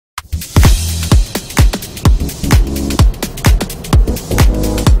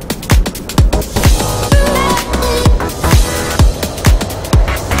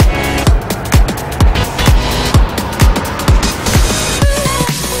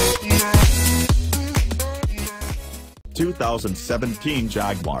2017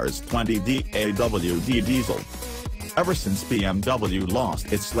 Jaguars 20d AWD diesel. Ever since BMW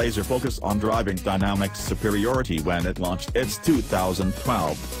lost its laser focus on driving dynamic superiority when it launched its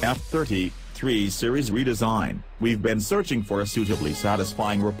 2012 F-30 3 Series redesign, we've been searching for a suitably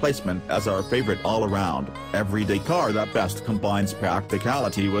satisfying replacement as our favorite all-around, everyday car that best combines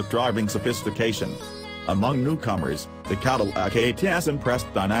practicality with driving sophistication. Among newcomers, the Cadillac ATS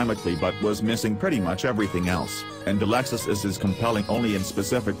impressed dynamically but was missing pretty much everything else, and the Lexus IS is compelling only in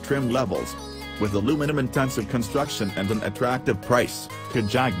specific trim levels. With aluminum-intensive construction and an attractive price, could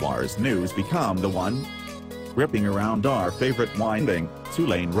Jaguars news become the one? Ripping around our favorite winding,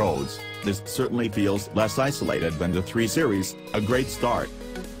 two-lane roads, this certainly feels less isolated than the 3 Series, a great start.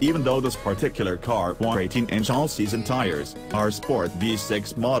 Even though this particular car wore 18-inch all-season tires, our Sport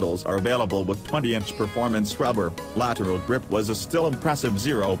V6 models are available with 20-inch performance rubber. Lateral grip was a still impressive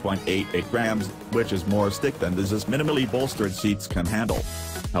 0.88 grams, which is more stick than this minimally bolstered seats can handle.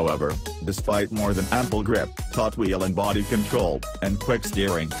 However, despite more than ample grip, taut wheel and body control, and quick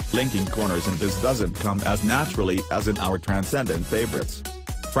steering, linking corners in this doesn't come as naturally as in our transcendent favorites.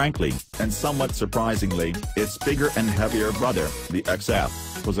 Frankly, and somewhat surprisingly, its bigger and heavier brother, the XF,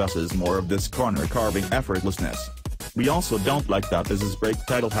 possesses more of this corner carving effortlessness. We also don't like that this brake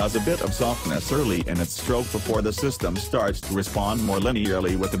pedal has a bit of softness early in its stroke before the system starts to respond more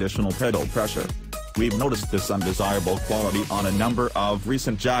linearly with additional pedal pressure. We've noticed this undesirable quality on a number of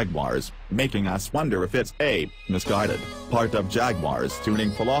recent Jaguars, making us wonder if it's a misguided part of Jaguar's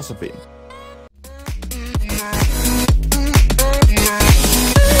tuning philosophy.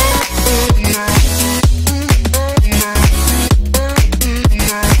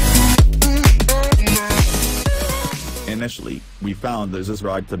 Initially, we found this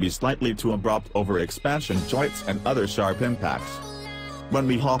ride to be slightly too abrupt over expansion joints and other sharp impacts. When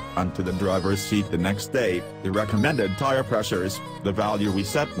we hopped onto the driver's seat the next day, the recommended tire pressures, the value we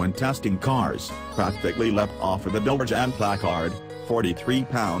set when testing cars, practically leapt off of the Jaguar placard, 43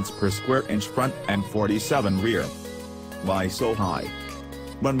 pounds per square inch front and 47 rear. Why so high?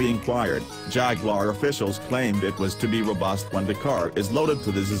 When we inquired, Jaguar officials claimed it was to be robust when the car is loaded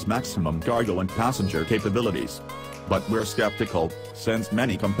to this maximum cargo and passenger capabilities. But we're skeptical, since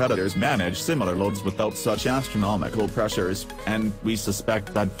many competitors manage similar loads without such astronomical pressures, and we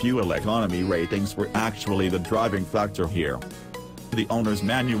suspect that fuel economy ratings were actually the driving factor here. The owner's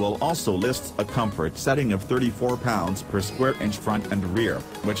manual also lists a comfort setting of 34 pounds per square inch front and rear,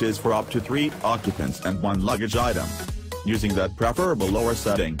 which is for up to 3 occupants and 1 luggage item. Using that preferable lower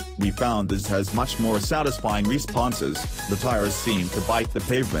setting, we found this has much more satisfying responses. The tires seem to bite the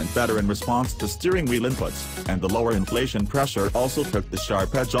pavement better in response to steering wheel inputs, and the lower inflation pressure also took the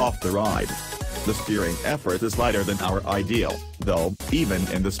sharp edge off the ride. The steering effort is lighter than our ideal, though, even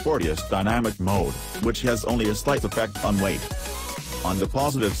in the sportiest dynamic mode, which has only a slight effect on weight. On the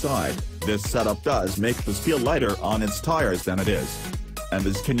positive side, this setup does make this feel lighter on its tires than it is. And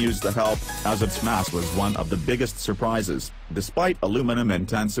this can use the help, as its mass was one of the biggest surprises. Despite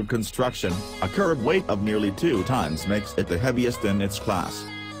aluminum-intensive construction, a curb weight of nearly 2 tons makes it the heaviest in its class.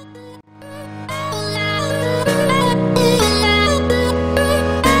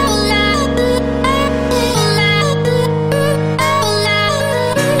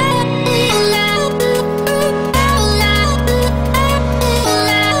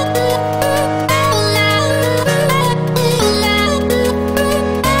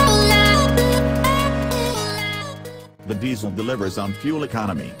 The diesel delivers on fuel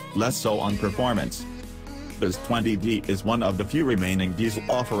economy, less so on performance. This 20d is one of the few remaining diesel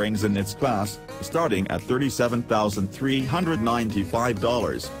offerings in its class, starting at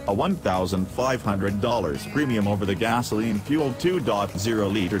 $37,395, a $1,500 premium over the gasoline-fueled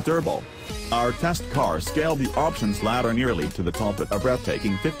 2.0-liter turbo. Our test car scaled the options ladder nearly to the top at a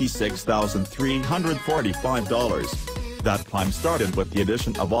breathtaking $56,345. That climb started with the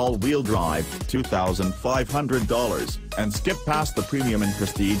addition of all-wheel drive, $2,500, and skipped past the premium and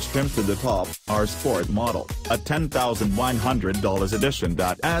prestige trim to the top, our Sport model, a $10,100 addition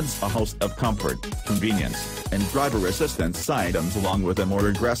that adds a host of comfort, convenience, and driver assistance items along with a more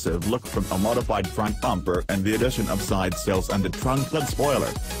aggressive look from a modified front bumper and the addition of side sails and a trunk lid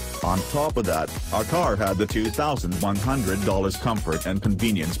spoiler. On top of that, our car had the $2,100 comfort and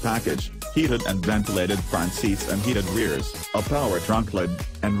convenience package, heated and ventilated front seats and heated rears, a power trunk lid,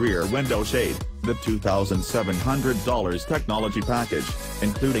 and rear window shade. The $2,700 technology package,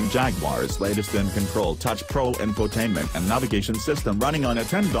 including Jaguar's latest in-control Touch Pro infotainment and navigation system running on a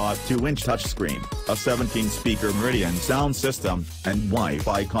 10.2-inch touchscreen, a 17-speaker Meridian sound system, and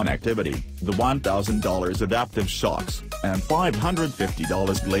Wi-Fi connectivity, the $1,000 adaptive shocks, and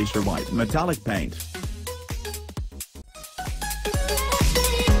 $550 Glacier White metallic paint.